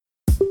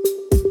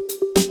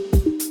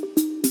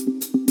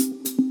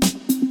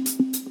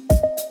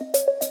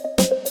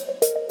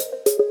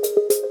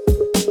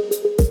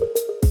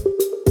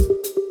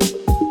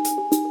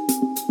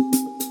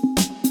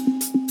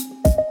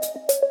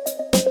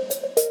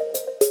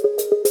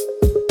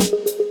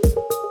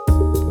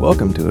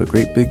Welcome to A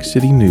Great Big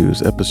City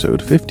News,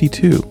 episode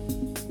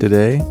 52.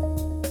 Today,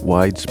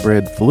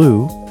 widespread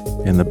flu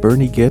and the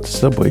Bernie Goetz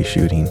subway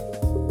shooting.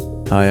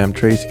 Hi, I'm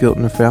Trace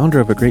Gilton, founder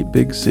of A Great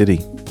Big City.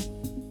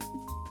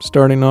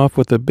 Starting off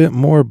with a bit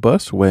more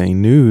busway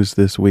news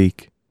this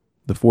week.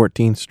 The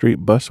 14th Street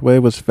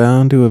busway was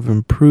found to have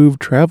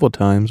improved travel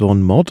times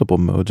on multiple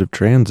modes of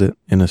transit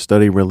in a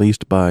study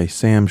released by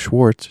Sam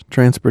Schwartz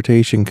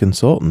Transportation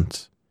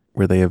Consultants,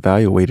 where they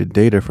evaluated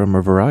data from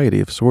a variety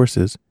of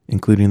sources,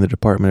 including the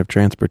Department of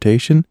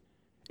Transportation,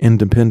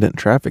 independent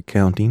traffic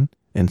counting,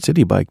 and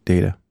city bike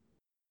data.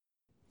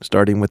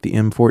 Starting with the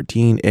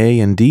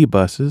M14A and D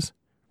buses,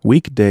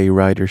 weekday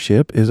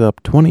ridership is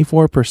up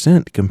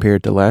 24%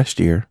 compared to last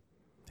year,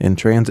 and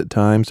transit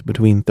times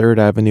between 3rd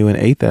Avenue and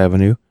 8th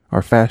Avenue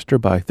are faster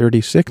by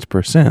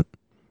 36%,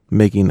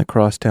 making the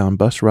crosstown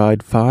bus ride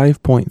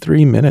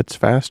 5.3 minutes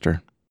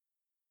faster.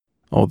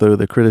 Although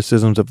the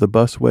criticisms of the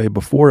busway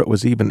before it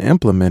was even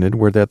implemented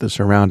were that the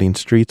surrounding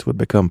streets would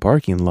become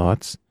parking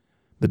lots,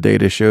 the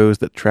data shows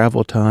that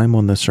travel time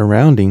on the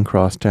surrounding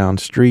crosstown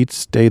streets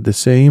stayed the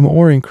same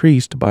or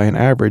increased by an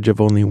average of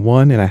only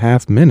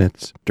 1.5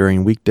 minutes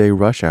during weekday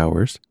rush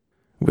hours,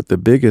 with the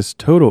biggest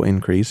total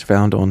increase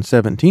found on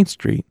 17th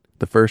Street,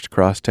 the first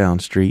crosstown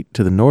street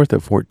to the north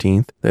of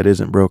 14th that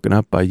isn't broken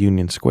up by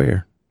Union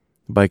Square.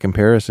 By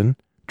comparison,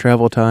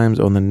 travel times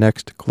on the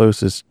next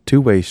closest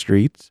two-way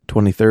streets,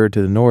 23rd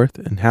to the north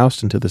and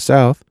Houston to the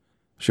south,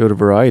 showed a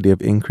variety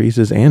of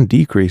increases and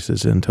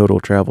decreases in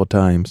total travel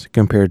times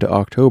compared to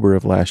October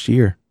of last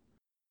year.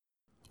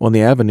 On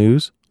the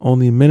avenues,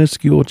 only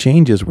minuscule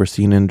changes were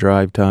seen in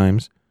drive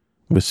times,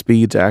 with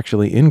speeds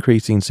actually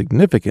increasing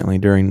significantly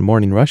during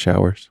morning rush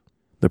hours.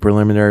 The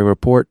preliminary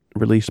report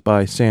released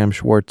by Sam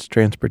Schwartz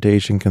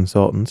Transportation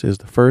Consultants is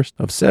the first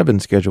of 7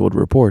 scheduled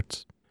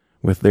reports,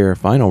 with their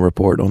final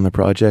report on the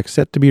project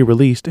set to be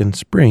released in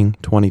spring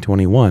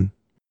 2021.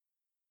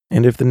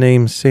 And if the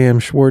names Sam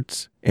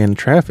Schwartz and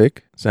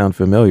traffic sound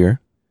familiar,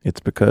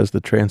 it's because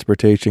the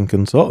transportation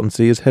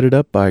consultancy is headed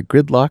up by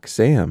Gridlock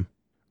Sam,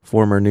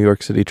 former New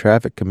York City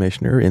traffic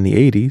commissioner in the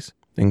 80s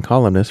and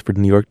columnist for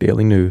the New York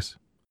Daily News.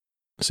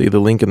 See the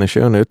link in the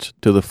show notes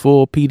to the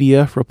full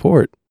PDF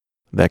report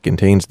that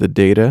contains the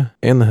data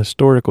and the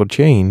historical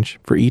change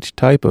for each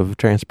type of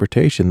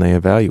transportation they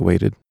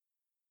evaluated.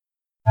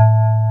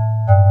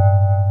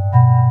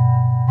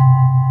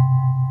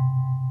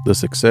 The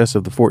success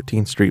of the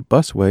 14th Street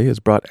busway has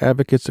brought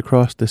advocates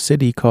across the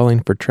city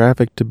calling for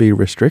traffic to be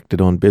restricted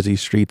on busy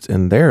streets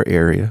in their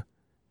area,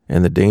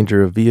 and the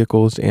danger of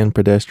vehicles and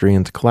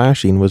pedestrians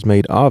clashing was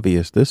made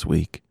obvious this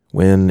week,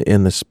 when,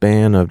 in the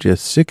span of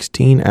just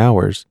 16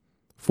 hours,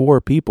 4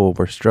 people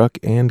were struck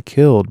and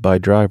killed by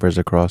drivers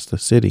across the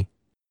city.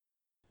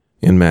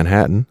 In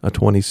Manhattan, a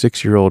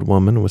 26-year-old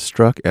woman was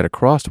struck at a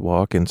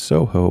crosswalk in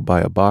Soho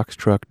by a box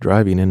truck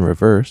driving in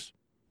reverse.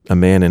 A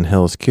man in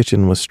Hell's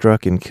Kitchen was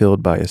struck and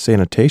killed by a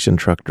sanitation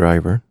truck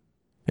driver.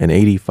 An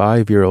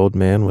 85-year-old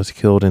man was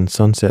killed in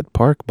Sunset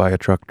Park by a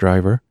truck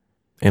driver,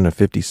 and a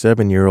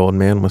 57-year-old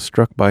man was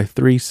struck by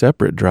 3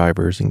 separate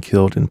drivers and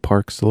killed in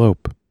Park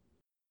Slope.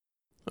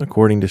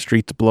 According to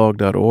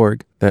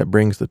streetsblog.org, that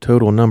brings the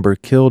total number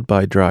killed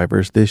by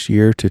drivers this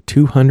year to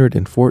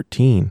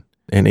 214,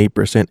 an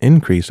 8%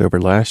 increase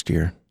over last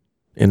year.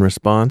 In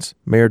response,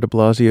 Mayor de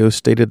Blasio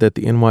stated that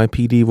the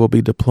NYPD will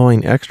be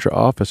deploying extra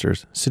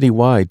officers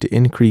citywide to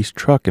increase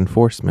truck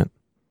enforcement.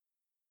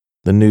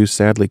 The news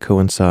sadly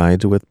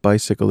coincides with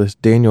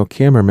bicyclist Daniel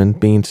Kammerman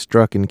being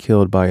struck and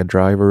killed by a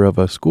driver of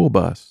a school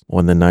bus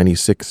on the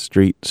 96th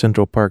Street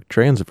Central Park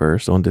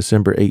Transverse on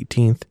December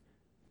 18th,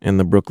 and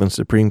the Brooklyn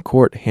Supreme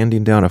Court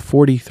handing down a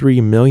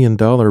 $43 million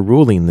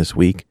ruling this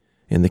week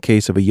in the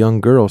case of a young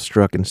girl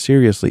struck and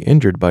seriously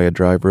injured by a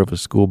driver of a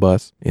school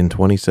bus in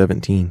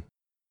 2017.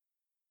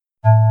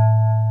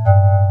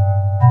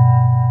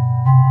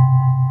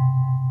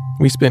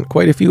 We spent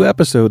quite a few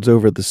episodes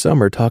over the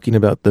summer talking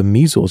about the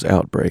measles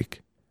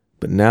outbreak,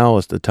 but now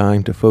is the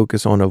time to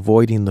focus on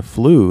avoiding the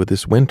flu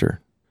this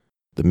winter.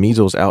 The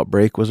measles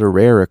outbreak was a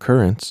rare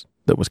occurrence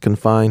that was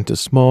confined to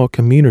small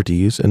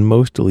communities and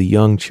mostly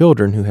young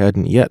children who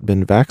hadn't yet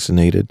been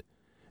vaccinated,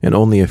 and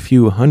only a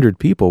few hundred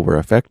people were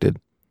affected.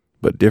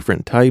 But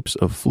different types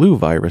of flu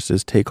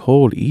viruses take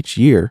hold each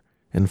year,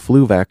 and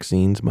flu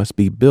vaccines must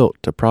be built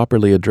to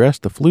properly address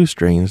the flu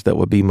strains that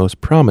will be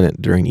most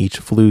prominent during each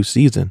flu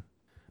season.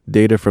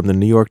 Data from the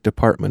New York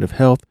Department of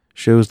Health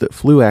shows that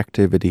flu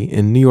activity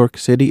in New York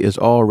City is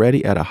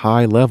already at a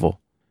high level,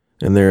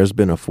 and there has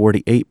been a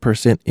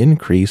 48%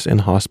 increase in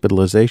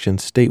hospitalizations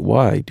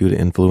statewide due to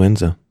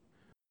influenza.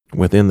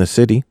 Within the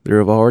city, there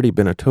have already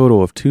been a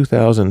total of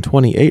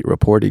 2,028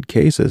 reported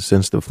cases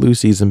since the flu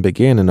season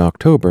began in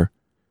October,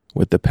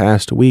 with the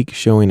past week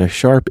showing a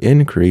sharp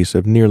increase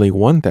of nearly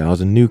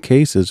 1,000 new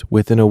cases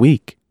within a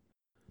week.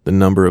 The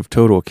number of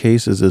total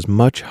cases is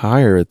much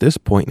higher at this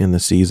point in the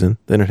season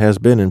than it has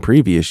been in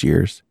previous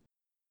years.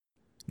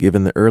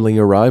 Given the early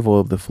arrival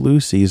of the flu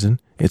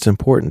season, it's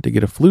important to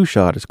get a flu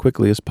shot as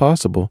quickly as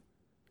possible,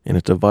 and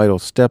it's a vital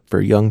step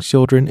for young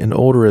children and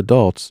older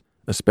adults,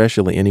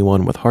 especially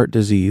anyone with heart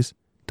disease,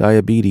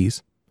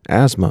 diabetes,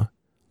 asthma,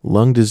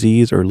 lung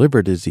disease or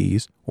liver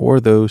disease, or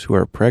those who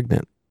are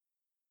pregnant.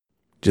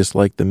 Just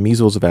like the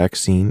measles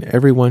vaccine,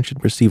 everyone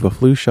should receive a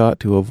flu shot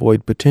to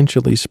avoid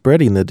potentially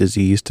spreading the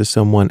disease to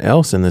someone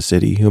else in the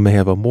city who may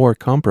have a more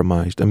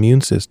compromised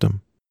immune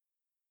system.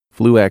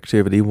 Flu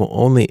activity will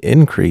only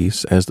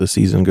increase as the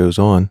season goes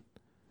on,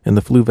 and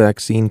the flu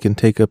vaccine can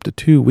take up to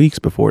 2 weeks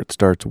before it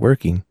starts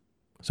working,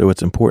 so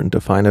it's important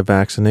to find a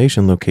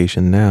vaccination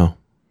location now.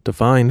 To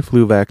find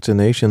flu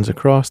vaccinations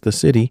across the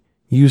city,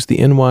 use the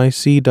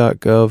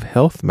nyc.gov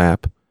health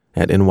map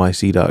at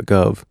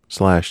nyc.gov/flu,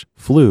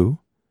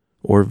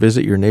 or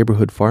visit your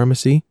neighborhood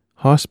pharmacy,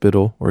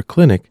 hospital, or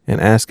clinic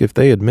and ask if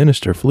they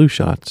administer flu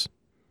shots.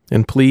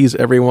 And please,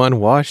 everyone,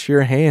 wash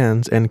your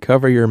hands and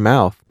cover your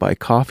mouth by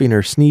coughing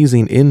or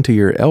sneezing into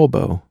your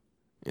elbow.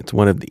 It's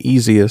one of the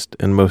easiest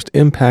and most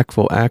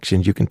impactful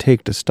actions you can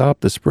take to stop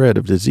the spread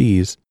of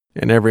disease,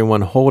 and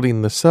everyone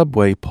holding the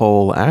subway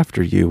pole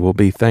after you will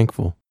be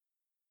thankful.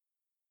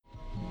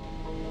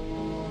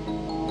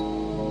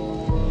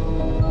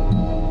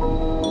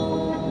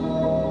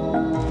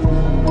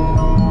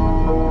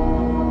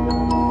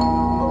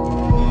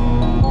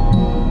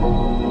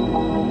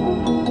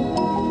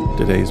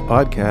 Today's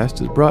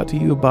podcast is brought to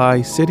you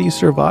by City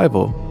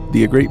Survival,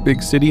 the Great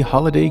Big City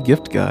Holiday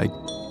Gift Guide.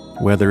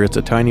 Whether it's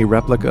a tiny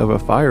replica of a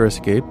fire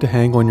escape to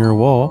hang on your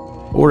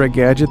wall, or a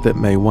gadget that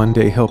may one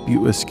day help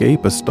you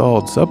escape a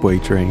stalled subway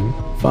train,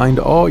 find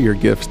all your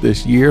gifts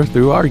this year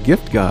through our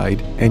gift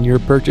guide, and your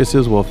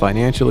purchases will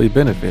financially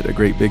benefit A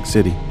Great Big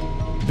City.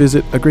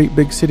 Visit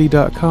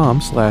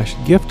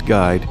agreatbigcity.com/gift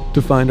guide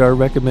to find our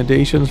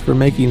recommendations for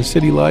making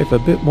city life a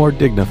bit more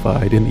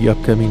dignified in the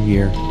upcoming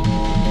year.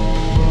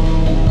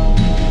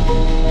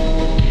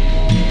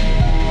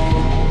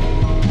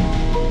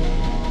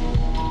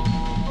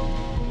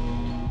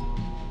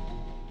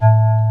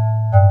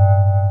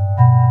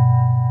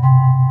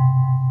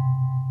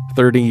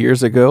 "30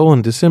 years ago,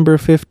 on December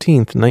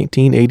 15th,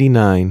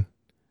 1989,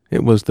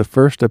 it was the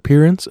first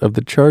appearance of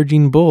the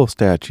Charging Bull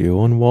statue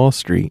on Wall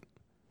Street.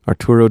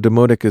 Arturo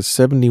Demodica's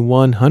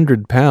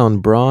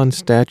 7,100-pound bronze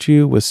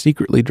statue was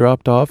secretly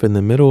dropped off in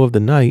the middle of the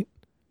night,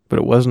 but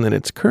it wasn't in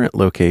its current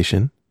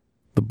location.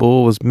 The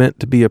bull was meant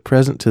to be a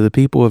present to the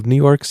people of New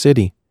York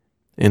City,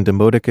 and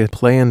Demodica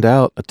planned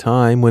out a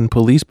time when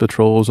police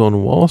patrols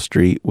on Wall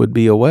Street would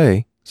be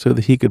away so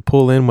that he could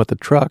pull in with a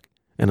truck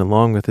and,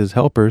 along with his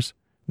helpers,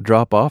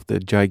 drop off the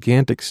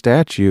gigantic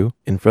statue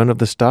in front of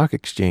the stock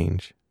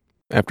exchange.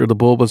 After the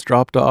bull was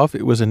dropped off,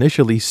 it was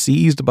initially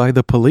seized by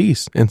the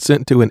police and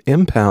sent to an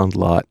impound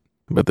lot,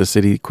 but the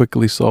city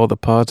quickly saw the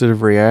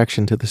positive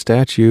reaction to the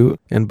statue,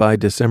 and by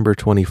December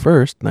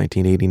 21st,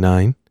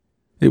 1989,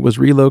 it was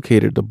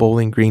relocated to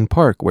Bowling Green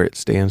Park, where it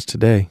stands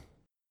today.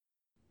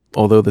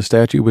 Although the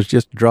statue was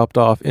just dropped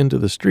off into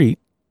the street,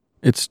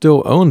 it's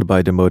still owned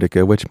by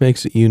Demodica, which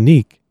makes it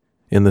unique,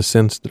 in the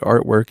sense that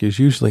artwork is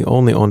usually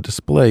only on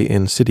display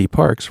in city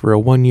parks for a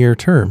 1-year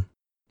term.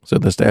 So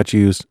the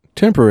statue's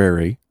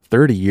temporary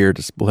 30-year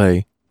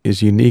display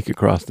is unique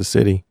across the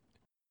city.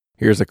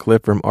 Here's a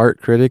clip from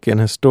art critic and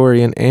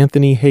historian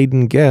Anthony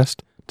Hayden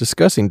Guest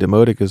discussing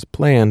Demodica's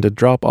plan to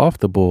drop off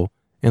the bull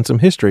and some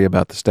history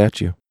about the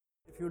statue.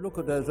 If you look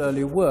at those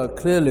early work,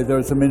 clearly there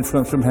is some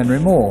influence from Henry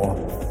Moore.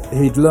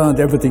 He'd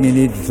learned everything he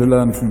needed to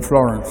learn from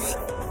Florence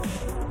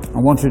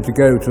and wanted to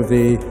go to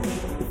the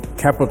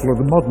capital of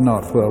the modern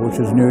art world, which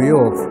is New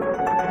York.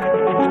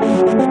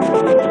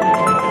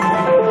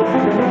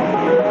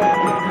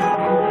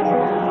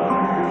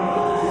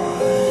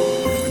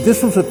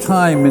 This was a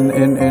time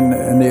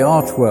in the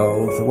art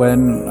world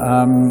when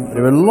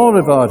there were a lot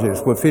of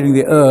artists were feeling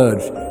the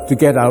urge to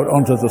get out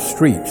onto the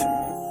street.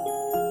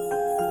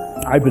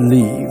 I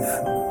believe,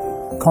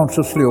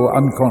 consciously or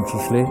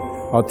unconsciously,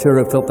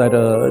 Arturo felt that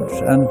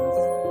urge, and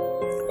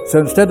so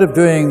instead of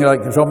doing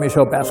like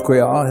Jean-Michel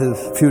Basquiat, his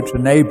future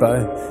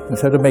neighbor,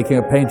 instead of making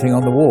a painting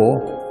on the wall,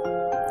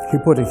 he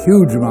put a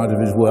huge amount of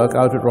his work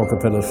out at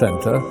Rockefeller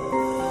Center,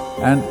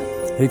 and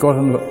he got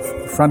on the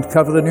front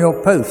cover of the New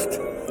York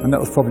Post, and that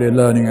was probably a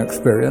learning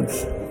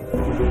experience.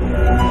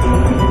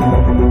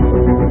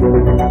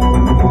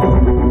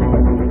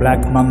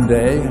 Black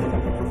Monday,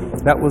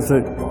 that was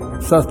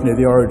certainly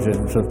the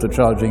origins of the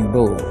Charging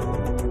Bull.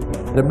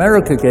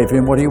 America gave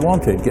him what he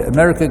wanted.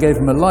 America gave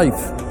him a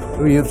life.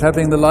 He was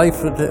having the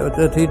life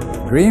that he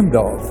dreamed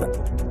of.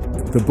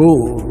 The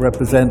bull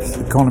represents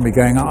the economy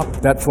going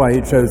up. That's why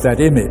he chose that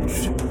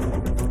image,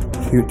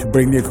 to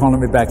bring the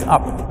economy back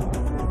up.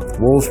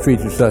 Wall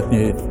Street is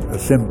certainly a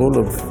symbol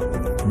of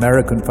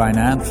American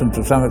finance and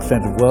to some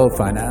extent of world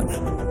finance.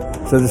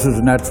 So this is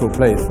a natural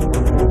place.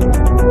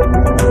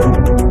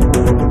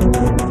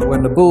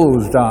 When the bull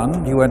was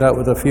done, he went out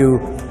with a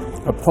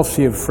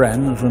posse of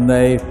friends, and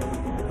they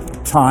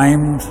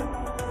timed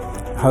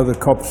how the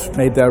cops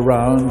made their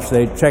rounds.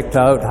 They checked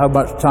out how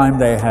much time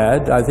they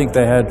had. I think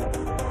they had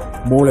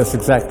more or less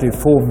exactly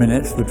 4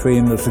 minutes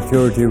between the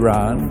security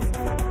rounds.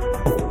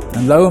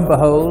 And lo and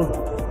behold,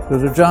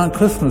 there's a giant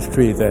Christmas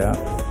tree there.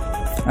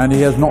 And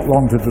he has not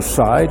long to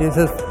decide. He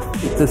says,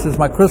 This is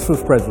my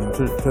Christmas present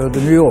to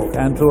New York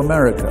and to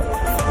America.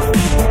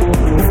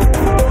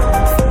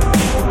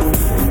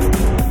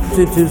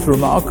 It is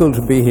remarkable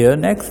to be here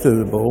next to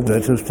the bull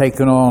that has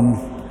taken on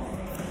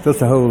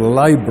just a whole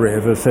library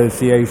of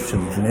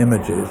associations and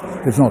images.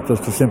 It's not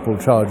just a simple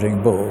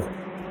charging bull,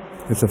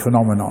 it's a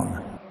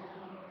phenomenon.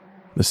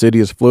 The city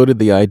has floated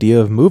the idea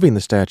of moving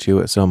the statue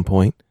at some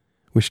point,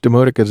 which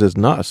Demotica does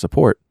not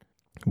support,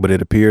 but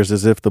it appears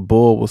as if the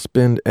bull will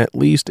spend at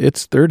least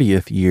its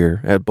 30th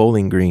year at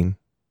Bowling Green.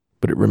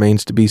 But it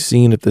remains to be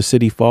seen if the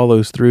city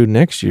follows through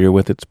next year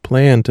with its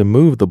plan to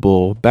move the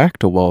bull back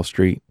to Wall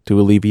Street to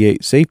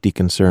alleviate safety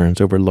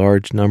concerns over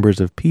large numbers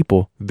of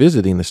people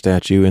visiting the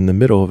statue in the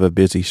middle of a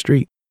busy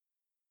street.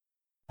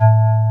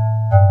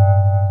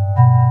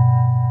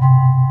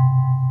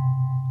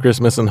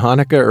 Christmas and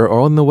Hanukkah are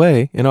on the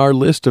way, and our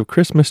list of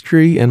Christmas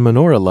tree and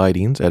menorah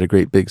lightings at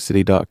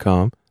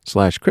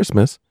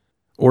agreatbigcity.com/Christmas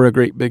or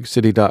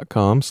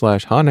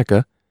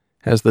agreatbigcity.com/Hanukkah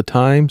has the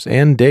times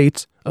and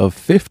dates of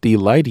 50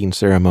 lighting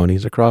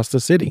ceremonies across the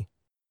city.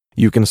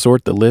 You can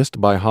sort the list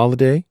by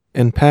holiday,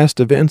 and past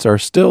events are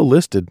still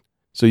listed,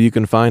 so you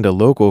can find a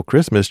local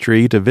Christmas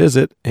tree to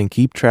visit and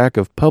keep track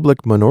of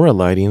public menorah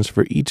lightings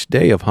for each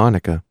day of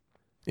Hanukkah.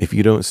 If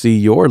you don't see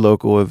your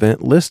local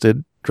event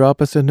listed,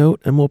 drop us a note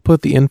and we'll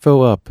put the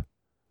info up,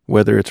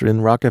 whether it's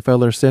in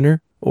Rockefeller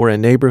Center or a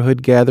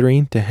neighborhood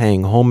gathering to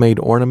hang homemade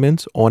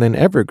ornaments on an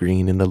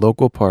evergreen in the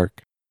local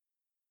park.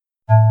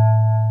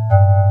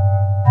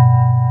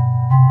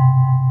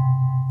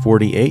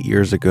 48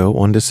 years ago,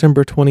 on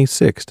December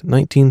 26,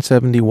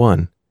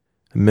 1971,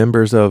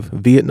 members of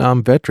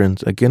Vietnam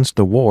Veterans Against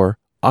the War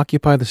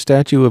occupied the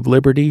Statue of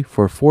Liberty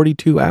for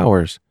 42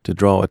 hours to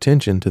draw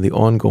attention to the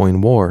ongoing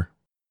war.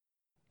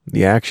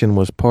 The action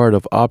was part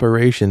of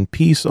Operation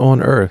Peace on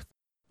Earth,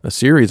 a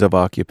series of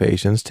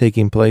occupations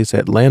taking place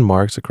at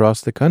landmarks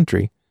across the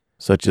country,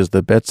 such as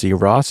the Betsy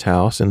Ross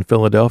House in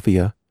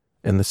Philadelphia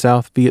and the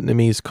South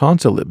Vietnamese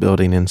Consulate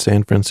Building in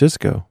San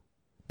Francisco.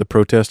 The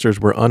protesters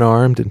were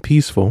unarmed and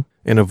peaceful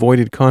and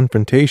avoided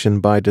confrontation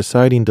by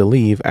deciding to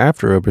leave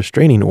after a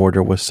restraining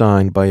order was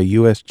signed by a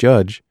U.S.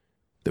 judge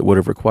that would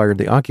have required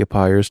the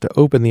occupiers to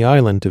open the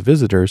island to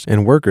visitors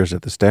and workers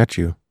at the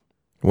statue.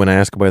 When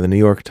asked by the New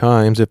York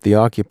Times if the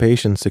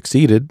occupation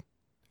succeeded,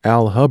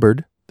 Al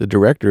Hubbard, the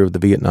director of the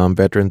Vietnam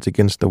Veterans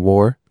Against the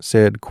War,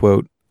 said,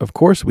 quote, "Of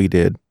course we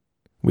did.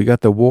 We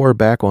got the war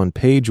back on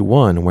page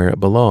 1 where it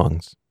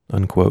belongs,"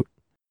 unquote.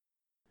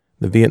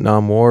 The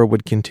Vietnam War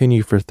would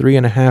continue for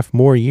 3.5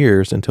 more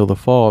years until the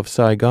fall of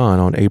Saigon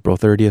on April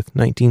 30th,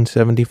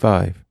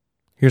 1975.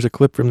 Here's a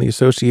clip from the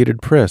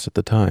Associated Press at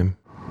the time.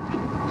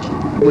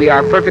 We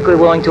are perfectly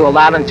willing to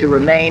allow them to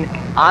remain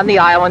on the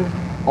island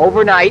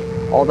overnight,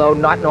 although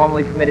not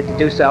normally permitted to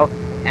do so,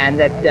 and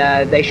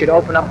that they should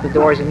open up the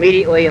doors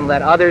immediately and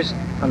let others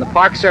from the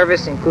Park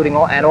Service, including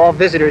all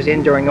visitors,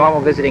 in during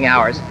normal visiting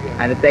hours,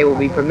 and that they will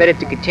be permitted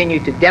to continue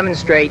to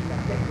demonstrate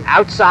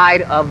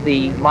outside of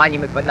the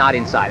monument but not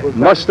inside.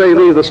 Must they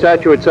leave the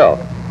statue itself?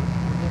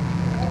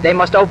 They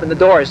must open the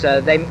doors.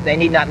 They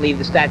need not leave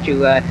the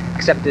statue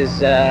except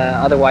as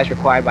otherwise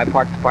required by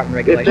Park Department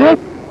regulations.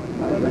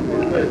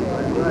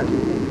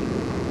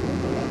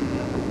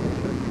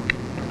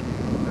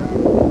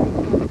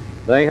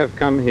 They have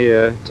come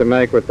here to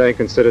make what they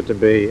consider to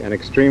be an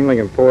extremely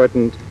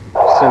important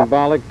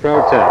symbolic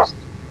protest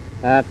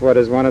at what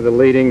is one of the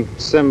leading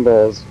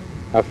symbols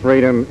of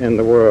freedom in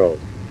the world.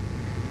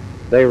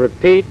 They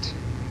repeat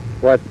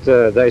what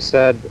they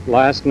said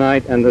last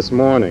night and this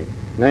morning,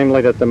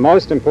 namely that the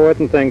most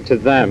important thing to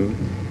them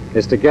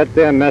is to get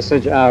their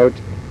message out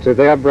to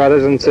their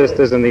brothers and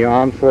sisters in the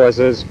armed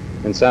forces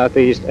in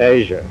Southeast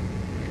Asia.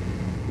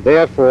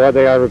 Therefore,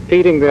 they are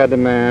repeating their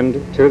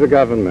demand to the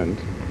government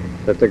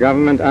that the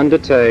government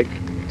undertake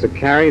to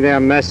carry their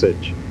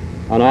message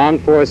on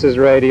armed forces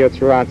radio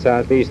throughout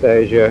Southeast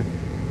Asia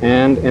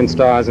and in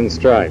Stars and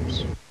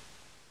Stripes.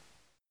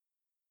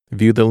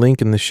 View the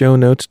link in the show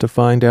notes to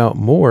find out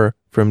more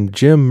from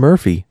Jim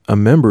Murphy, a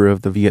member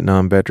of the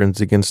Vietnam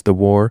Veterans Against the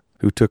War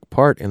who took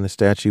part in the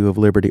Statue of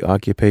Liberty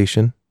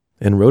occupation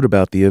and wrote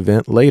about the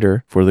event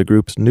later for the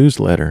group's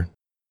newsletter.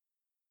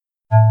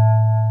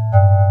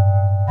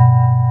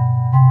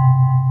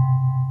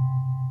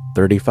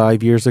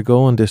 "35 years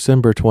ago on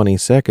December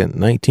 22nd,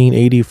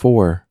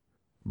 1984,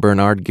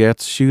 Bernard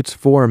Goetz shoots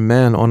 4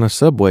 men on a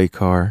subway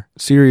car,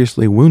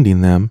 seriously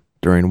wounding them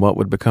during what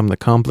would become the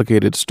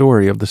complicated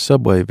story of the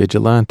subway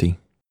vigilante.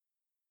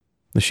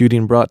 The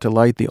shooting brought to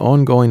light the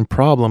ongoing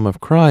problem of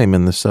crime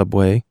in the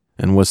subway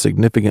and was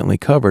significantly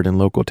covered in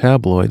local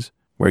tabloids,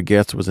 where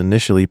Goetz was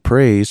initially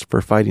praised for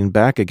fighting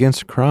back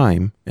against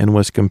crime and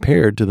was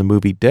compared to the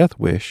movie Death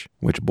Wish,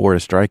 which bore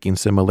a striking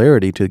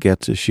similarity to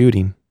Goetz's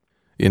shooting.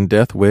 In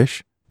Death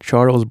Wish,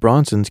 Charles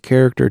Bronson's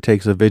character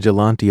takes a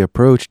vigilante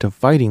approach to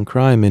fighting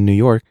crime in New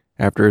York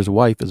after his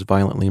wife is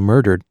violently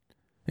murdered,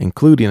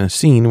 including a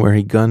scene where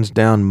he guns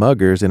down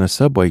muggers in a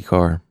subway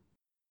car.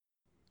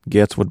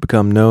 Goetz would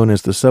become known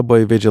as the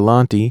subway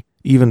vigilante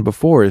even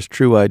before his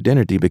true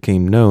identity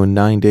became known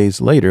 9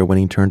 days later when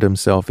he turned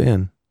himself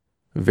in.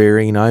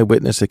 Varying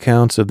eyewitness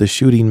accounts of the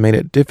shooting made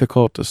it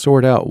difficult to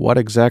sort out what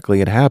exactly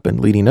had happened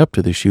leading up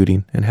to the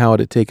shooting and how it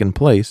had taken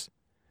place,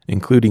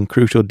 including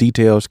crucial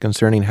details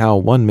concerning how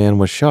one man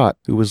was shot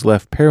who was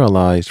left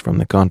paralyzed from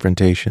the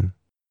confrontation.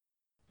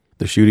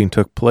 The shooting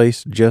took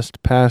place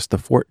just past the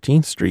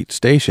 14th Street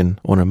station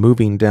on a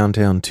moving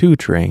downtown 2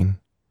 train.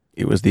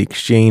 It was the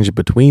exchange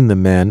between the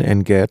men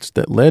and Goetz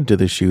that led to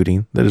the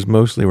shooting that has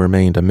mostly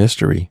remained a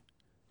mystery.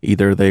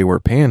 Either they were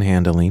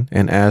panhandling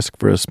and asked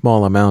for a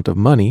small amount of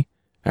money,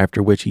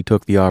 after which he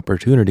took the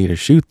opportunity to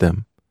shoot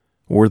them,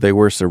 or they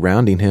were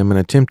surrounding him and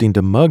attempting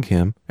to mug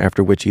him,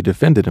 after which he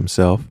defended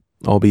himself,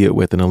 albeit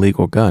with an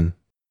illegal gun.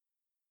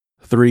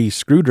 3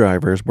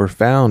 screwdrivers were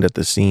found at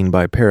the scene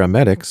by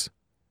paramedics,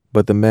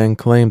 but the men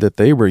claimed that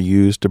they were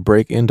used to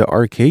break into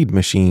arcade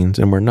machines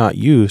and were not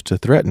used to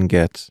threaten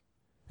Goetz.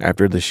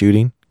 After the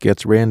shooting,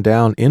 Goetz ran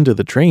down into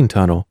the train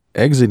tunnel,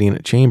 exiting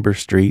at Chambers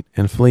Street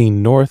and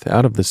fleeing north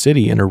out of the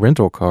city in a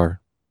rental car.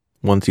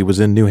 Once he was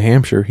in New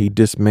Hampshire, he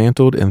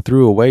dismantled and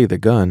threw away the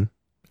gun,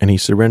 and he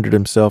surrendered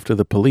himself to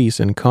the police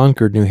in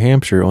Concord, New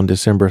Hampshire on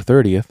December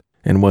 30th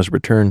and was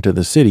returned to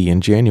the city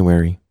in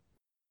January.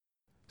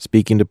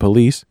 Speaking to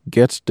police,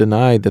 Goetz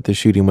denied that the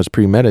shooting was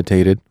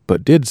premeditated,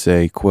 but did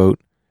say, quote,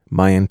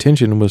 "My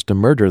intention was to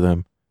murder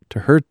them, to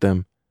hurt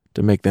them,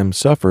 to make them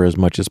suffer as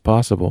much as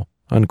possible,"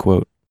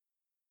 unquote.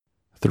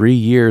 3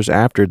 years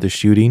after the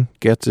shooting,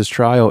 Goetz's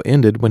trial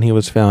ended when he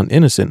was found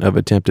innocent of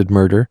attempted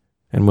murder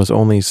and was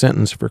only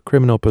sentenced for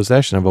criminal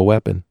possession of a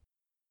weapon.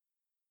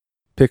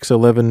 Pix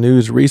 11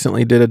 News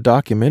recently did a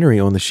documentary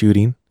on the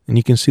shooting, and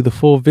you can see the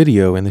full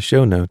video in the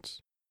show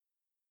notes.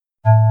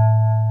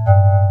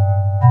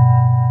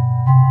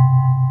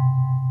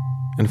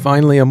 And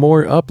finally, a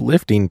more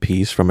uplifting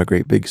piece from a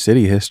great big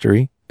city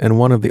history, and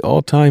one of the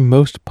all-time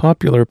most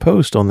popular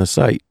posts on the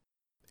site.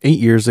 8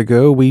 years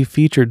ago, we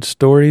featured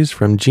stories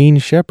from Gene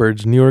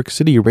Shepard's New York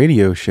City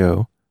radio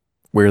show,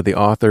 where the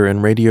author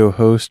and radio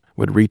host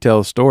would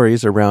retell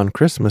stories around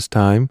Christmas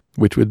time,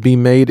 which would be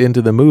made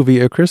into the movie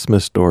A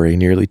Christmas Story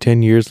nearly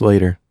 10 years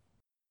later.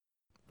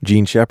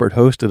 Gene Shepard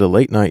hosted a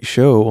late-night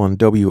show on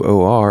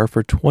WOR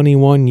for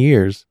 21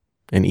 years,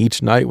 and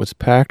each night was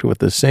packed with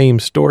the same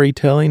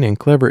storytelling and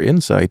clever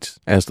insights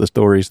as the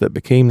stories that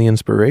became the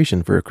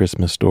inspiration for A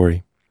Christmas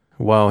Story.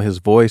 While his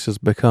voice has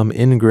become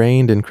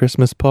ingrained in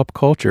Christmas pop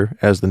culture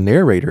as the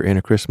narrator in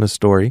A Christmas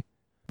Story,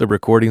 the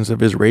recordings of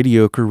his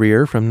radio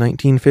career from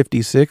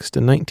 1956 to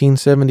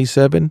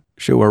 1977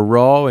 show a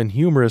raw and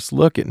humorous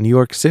look at New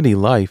York City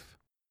life.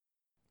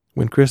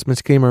 When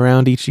Christmas came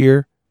around each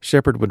year,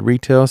 Shepard would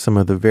retell some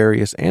of the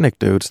various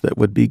anecdotes that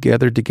would be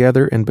gathered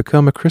together and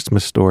become A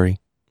Christmas Story,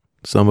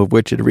 some of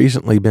which had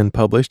recently been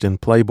published in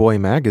Playboy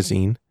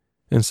magazine,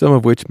 and some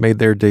of which made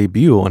their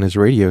debut on his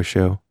radio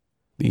show.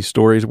 These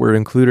stories were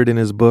included in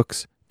his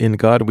books In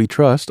God We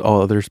Trust,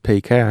 All Others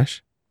Pay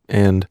Cash,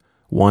 and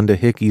Wanda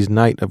Hickey's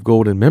Night of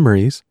Golden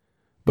Memories,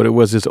 but it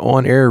was his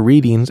on-air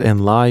readings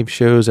and live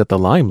shows at the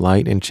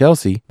Limelight in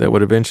Chelsea that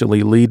would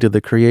eventually lead to the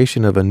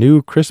creation of a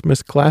new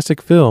Christmas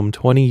classic film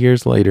 20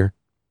 years later.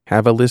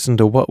 Have a listen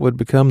to what would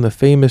become the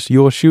famous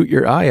You'll Shoot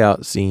Your Eye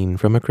Out scene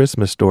from A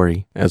Christmas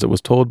Story, as it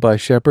was told by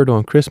Shepard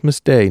on Christmas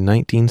Day,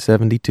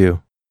 1972.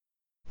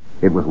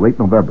 It was late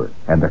November,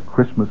 and the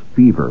Christmas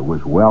fever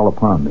was well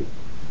upon me.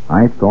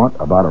 I thought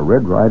about a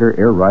Red Ryder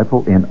air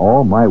rifle in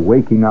all my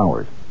waking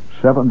hours,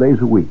 7 days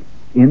a week,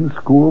 in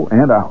school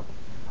and out.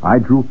 I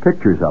drew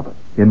pictures of it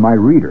in my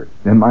reader,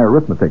 in my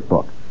arithmetic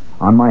book,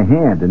 on my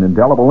hand in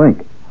indelible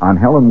ink, on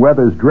Helen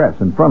Weather's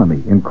dress in front of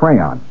me in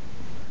crayon.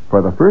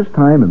 For the first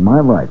time in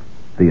my life,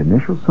 the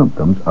initial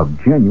symptoms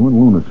of genuine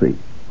lunacy,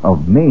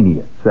 of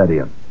mania, set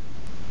in.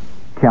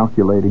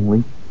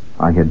 Calculatingly,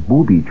 I had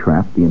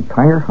booby-trapped the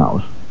entire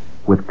house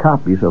with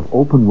copies of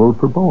Open Road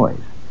for Boys,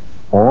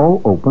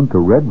 all open to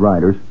Red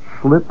Ryder's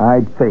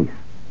slit-eyed face.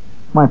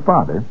 My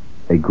father,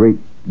 a great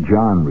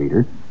John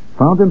reader,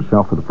 found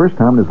himself for the first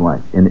time in his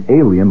life in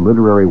alien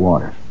literary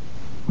waters.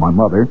 My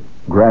mother,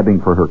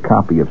 grabbing for her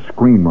copy of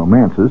Screen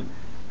Romances,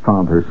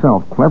 found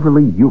herself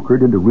cleverly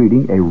euchred into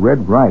reading a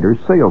Red Ryder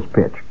sales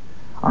pitch.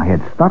 I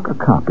had stuck a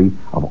copy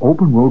of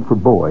Open Road for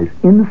Boys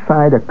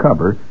inside a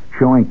cover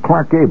showing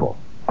Clark Gable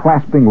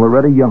clasping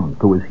Loretta Young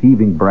to his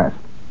heaving breast.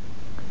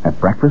 At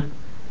breakfast,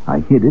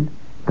 I hinted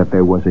that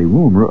there was a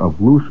rumor of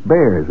loose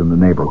bears in the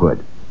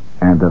neighborhood,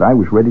 and that I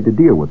was ready to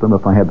deal with them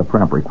if I had the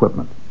proper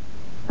equipment.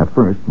 At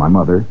first, my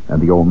mother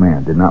and the old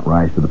man did not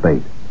rise to the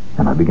bait,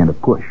 and I began to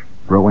push,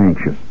 grow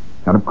anxious,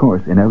 and of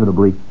course,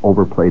 inevitably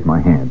overplayed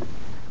my hand.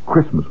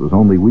 Christmas was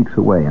only weeks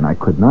away, and I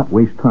could not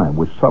waste time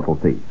with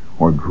subtlety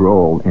or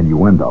droll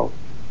innuendo.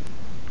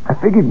 I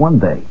figured one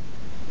day,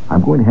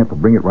 I'm going to have to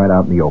bring it right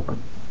out in the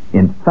open.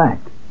 In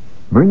fact,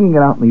 bringing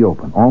it out in the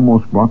open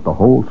almost brought the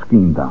whole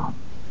scheme down.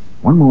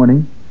 One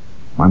morning,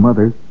 my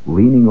mother,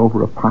 leaning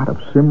over a pot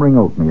of simmering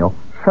oatmeal,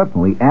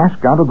 suddenly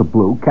asked out of the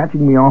blue,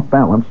 catching me off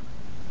balance,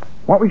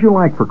 "What would you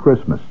like for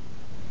Christmas?"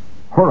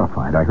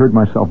 Horrified, I heard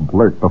myself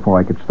blurt before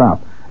I could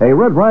stop, "A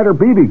Red Ryder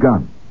BB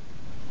gun."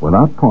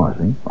 Without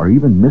pausing, or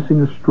even missing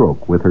a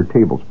stroke with her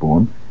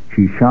tablespoon,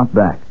 she shot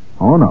back,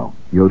 "Oh no,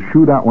 You'll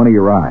shoot out one of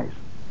your eyes.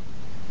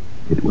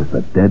 It was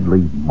the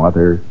deadly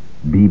mother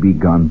BB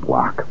gun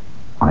block.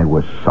 I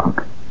was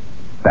sunk.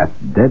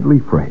 That deadly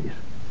phrase,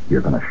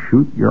 you're going to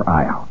shoot your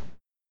eye out.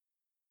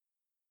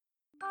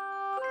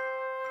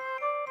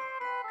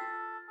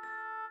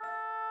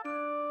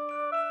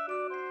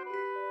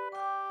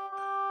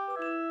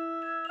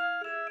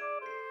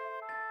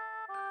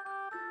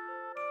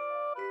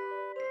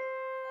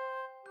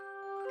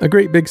 A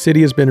Great Big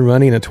City has been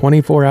running a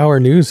 24-hour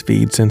news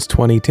feed since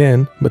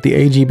 2010, but the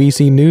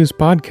AGBC News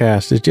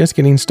podcast is just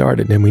getting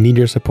started and we need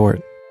your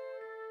support.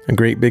 A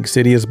Great Big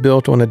City is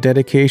built on a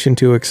dedication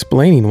to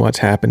explaining what's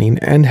happening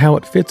and how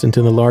it fits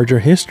into the larger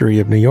history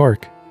of New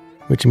York,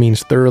 which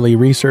means thoroughly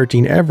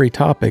researching every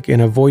topic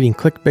and avoiding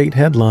clickbait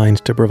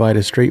headlines to provide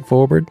a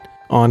straightforward,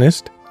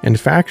 honest, and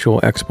factual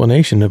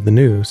explanation of the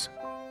news.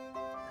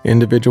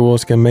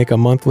 Individuals can make a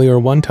monthly or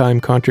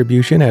one-time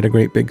contribution at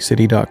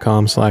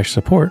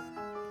agreatbigcity.com/support.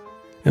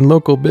 And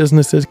local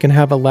businesses can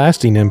have a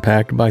lasting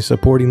impact by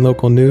supporting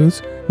local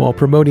news while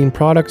promoting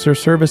products or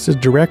services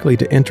directly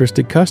to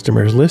interested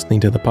customers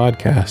listening to the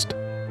podcast.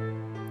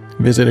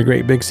 Visit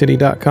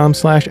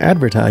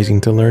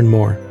agreatbigcity.com/advertising to learn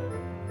more.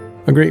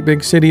 A Great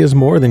Big City is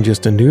more than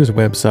just a news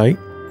website.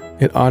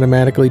 It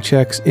automatically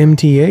checks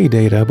MTA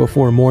data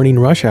before morning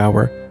rush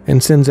hour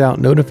and sends out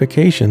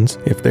notifications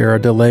if there are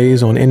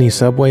delays on any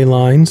subway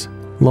lines,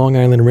 Long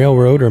Island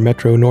Railroad or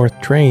Metro North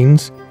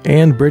trains,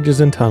 and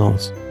bridges and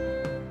tunnels.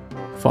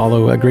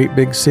 Follow A Great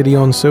Big City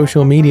on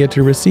social media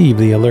to receive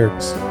the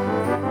alerts.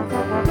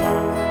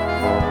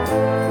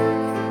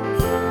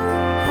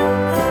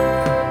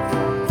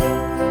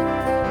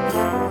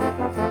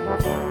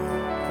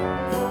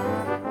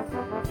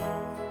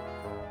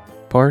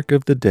 Park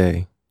of the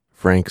Day,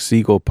 Frank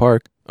Siegel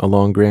Park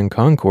along Grand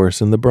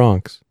Concourse in the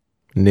Bronx.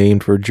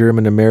 Named for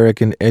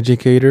German-American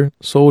educator,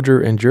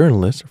 soldier, and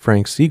journalist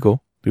Frank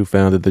Siegel, who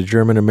founded the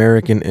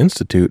German-American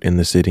Institute in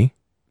the city.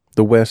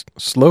 The west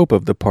slope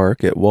of the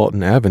park at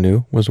Walton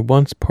Avenue was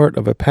once part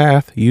of a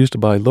path used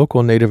by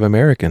local Native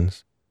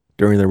Americans.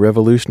 During the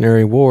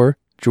Revolutionary War,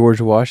 George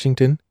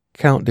Washington,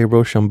 Count de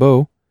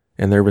Rochambeau,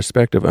 and their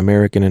respective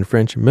American and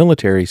French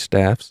military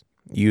staffs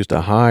used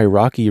a high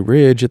rocky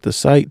ridge at the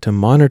site to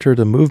monitor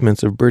the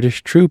movements of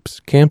British troops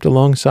camped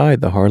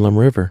alongside the Harlem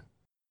River.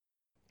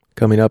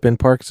 Coming up in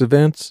Parks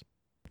events,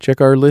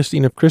 check our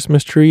listing of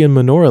Christmas tree and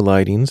menorah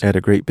lightings at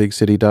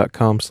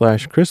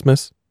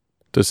agreatbigcity.com/Christmas.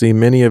 to see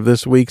many of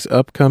this week's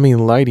upcoming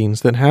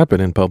lightings that happen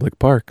in public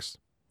parks.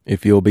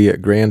 If you'll be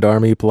at Grand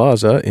Army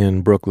Plaza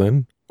in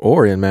Brooklyn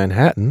or in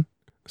Manhattan,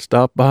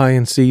 stop by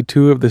and see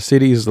two of the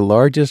city's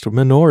largest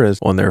menorahs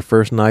on their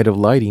first night of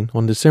lighting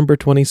on December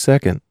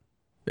 22nd.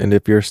 And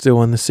if you're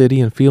still in the city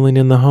and feeling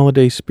in the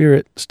holiday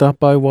spirit, stop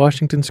by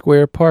Washington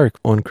Square Park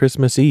on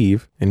Christmas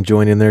Eve and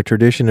join in their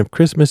tradition of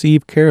Christmas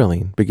Eve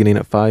caroling beginning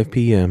at 5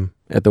 p.m.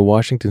 at the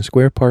Washington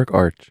Square Park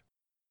Arch.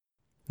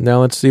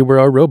 Now let's see where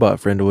our robot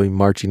friend will be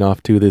marching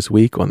off to this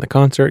week on the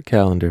concert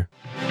calendar.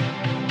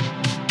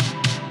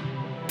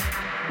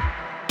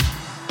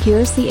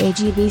 Here's the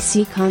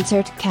AGBC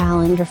concert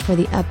calendar for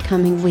the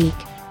upcoming week.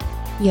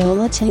 Yo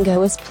La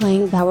Tengo is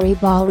playing Bowery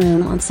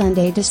Ballroom on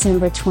Sunday,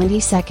 December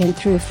 22nd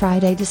through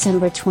Friday,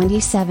 December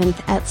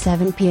 27th at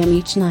 7 p.m.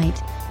 each night.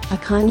 A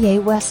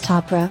Kanye West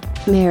opera,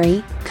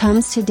 Mary,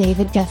 comes to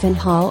David Geffen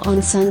Hall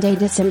on Sunday,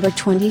 December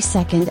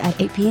 22nd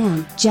at 8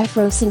 p.m. Jeff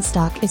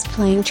Rosenstock is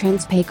playing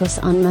Trans-Pecos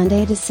on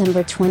Monday,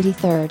 December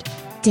 23rd.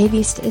 Dave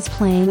East is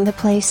playing the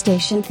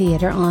PlayStation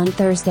Theater on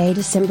Thursday,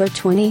 December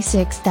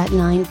 26th at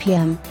 9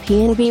 p.m.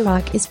 PNB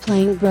Rock is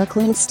playing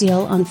Brooklyn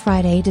Steel on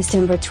Friday,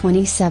 December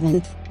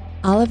 27th.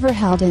 Oliver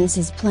Heldens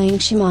is playing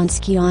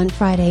Szymanski on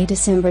Friday,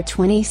 December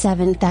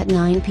 27th at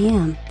 9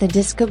 p.m. The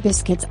Disco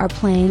Biscuits are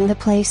playing the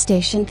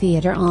PlayStation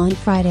Theater on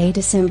Friday,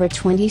 December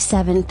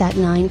 27th at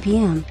 9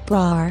 p.m.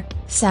 Brar,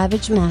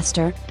 Savage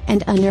Master,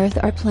 and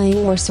Unearth are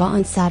playing Warsaw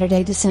on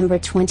Saturday, December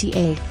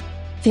 28th.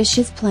 Fish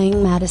is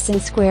playing Madison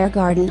Square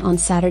Garden on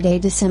Saturday,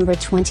 December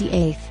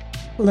 28th.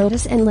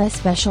 Lotus and Les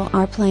Special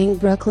are playing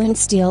Brooklyn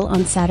Steel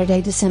on Saturday,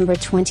 December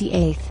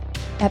 28th.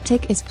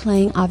 Eptic is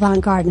playing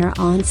Avant-Gardner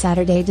on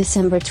Saturday,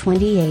 December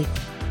 28th.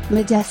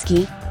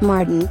 Medeski,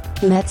 Martin,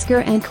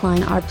 Metzger and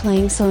Klein are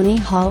playing Sony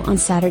Hall on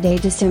Saturday,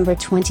 December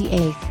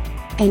 28th.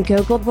 And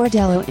Gogol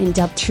Bordello and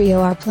Dub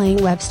Trio are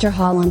playing Webster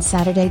Hall on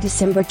Saturday,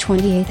 December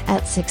 28th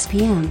at 6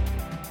 p.m.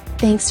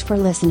 Thanks for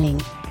listening.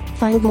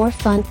 Find more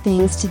fun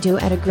things to do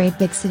at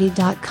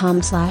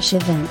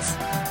agreatbigcity.com/events.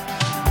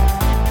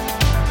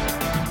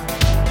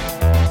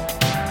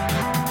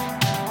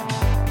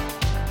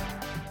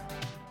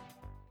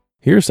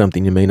 Here's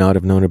something you may not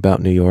have known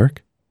about New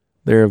York.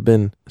 There have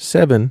been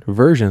 7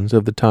 versions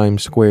of the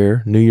Times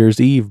Square New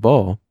Year's Eve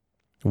ball.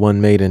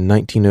 One made in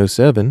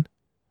 1907,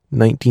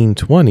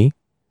 1920,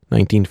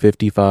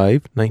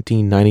 1955,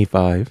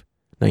 1995,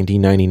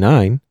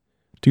 1999,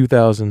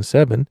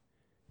 2007,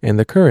 and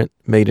the current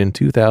made in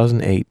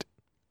 2008.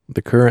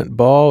 The current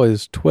ball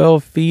is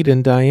 12 feet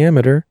in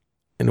diameter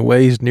and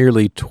weighs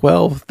nearly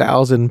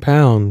 12,000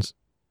 pounds.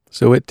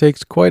 So it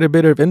takes quite a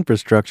bit of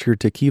infrastructure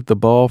to keep the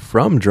ball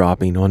from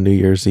dropping on New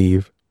Year's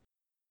Eve.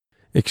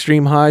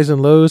 Extreme highs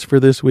and lows for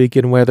this week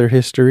in weather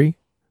history.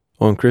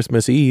 On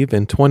Christmas Eve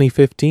in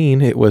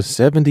 2015, it was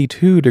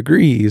 72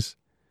 degrees.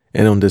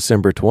 And on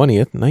December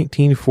 20th,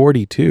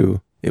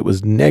 1942, it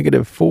was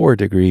 -4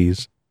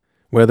 degrees.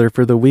 Weather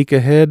for the week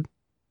ahead,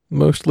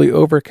 mostly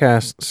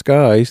overcast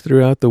skies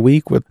throughout the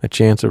week with a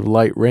chance of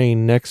light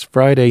rain next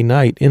Friday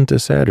night into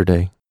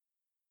Saturday.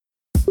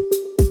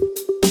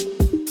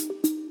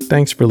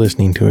 Thanks for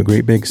listening to A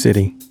Great Big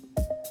City.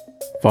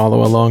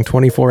 Follow along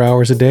 24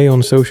 hours a day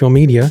on social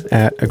media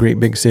at A Great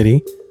Big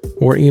City,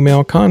 or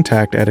email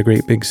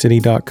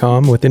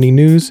contact@agreatbigcity.com with any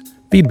news,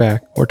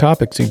 feedback, or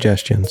topic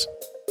suggestions.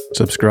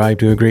 Subscribe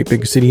to A Great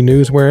Big City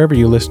News wherever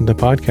you listen to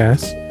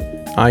podcasts,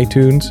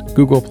 iTunes,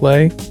 Google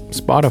Play,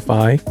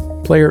 Spotify,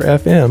 Player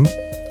FM,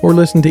 or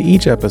listen to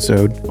each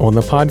episode on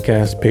the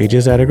podcast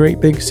pages at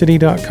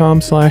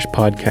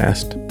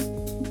agreatbigcity.com/podcast.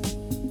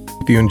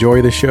 If you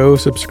enjoy the show,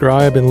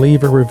 subscribe and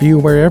leave a review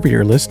wherever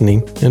you're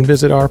listening, and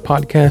visit our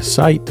podcast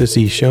site to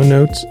see show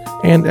notes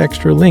and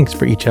extra links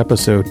for each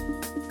episode.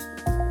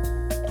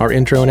 Our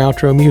intro and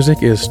outro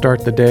music is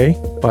Start the Day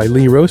by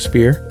Lee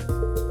Rospear,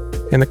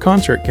 and the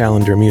concert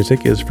calendar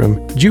music is from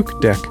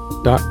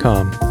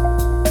jukedeck.com.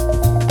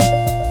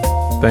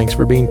 Thanks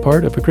for being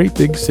part of A Great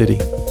Big City.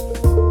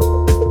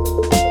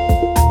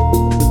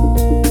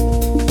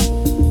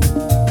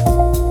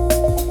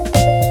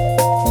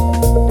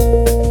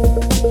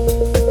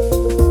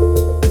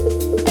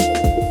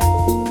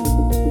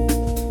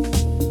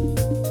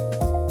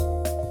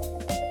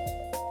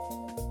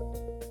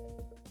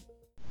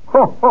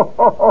 Ho, ho,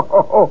 ho, ho,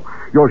 ho, ho.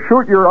 You'll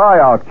shoot your eye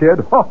out, kid.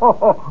 Ho, ho,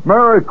 ho.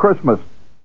 Merry Christmas.